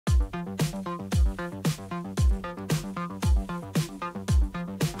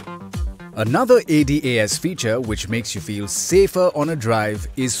Another ADAS feature which makes you feel safer on a drive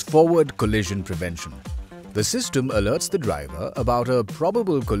is forward collision prevention. The system alerts the driver about a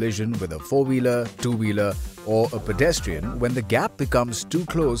probable collision with a four-wheeler, two-wheeler or a pedestrian when the gap becomes too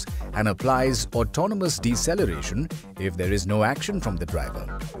close and applies autonomous deceleration if there is no action from the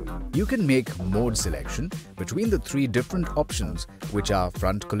driver. You can make mode selection between the three different options, which are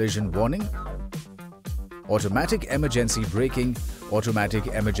front collision warning, automatic emergency braking,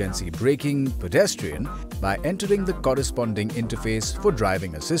 pedestrian, by entering the corresponding interface for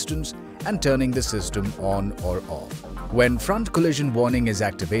driving assistance and turning the system on or off. When front collision warning is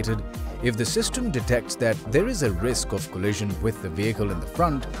activated, if the system detects that there is a risk of collision with the vehicle in the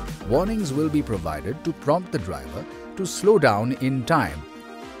front, warnings will be provided to prompt the driver to slow down in time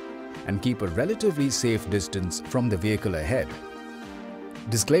and keep a relatively safe distance from the vehicle ahead.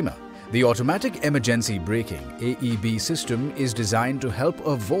 Disclaimer: the automatic emergency braking (AEB) system is designed to help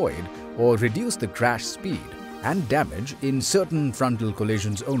avoid or reduce the crash speed and damage in certain frontal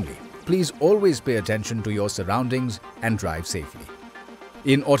collisions only. Please always pay attention to your surroundings and drive safely.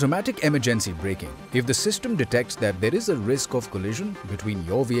 In automatic emergency braking, if the system detects that there is a risk of collision between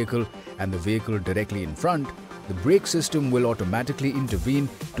your vehicle and the vehicle directly in front, the brake system will automatically intervene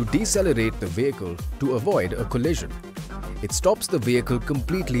to decelerate the vehicle to avoid a collision. It stops the vehicle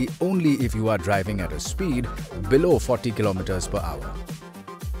completely only if you are driving at a speed below 40 km per hour.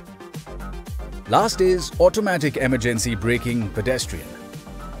 Last is automatic emergency braking pedestrian.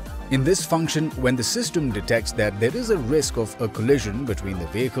 In this function, when the system detects that there is a risk of a collision between the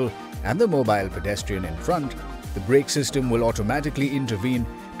vehicle and the mobile pedestrian in front, the brake system will automatically intervene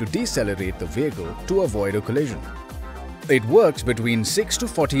to decelerate the vehicle to avoid a collision. It works between 6 to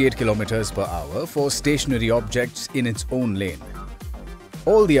 48 km per hour for stationary objects in its own lane.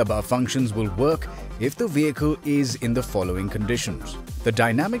 All the above functions will work if the vehicle is in the following conditions. The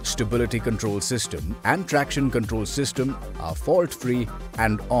dynamic stability control system and traction control system are fault-free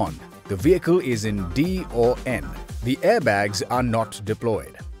and on. The vehicle is in D or N. The airbags are not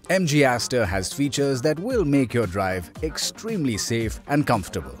deployed. MG Astor has features that will make your drive extremely safe and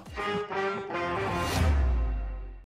comfortable.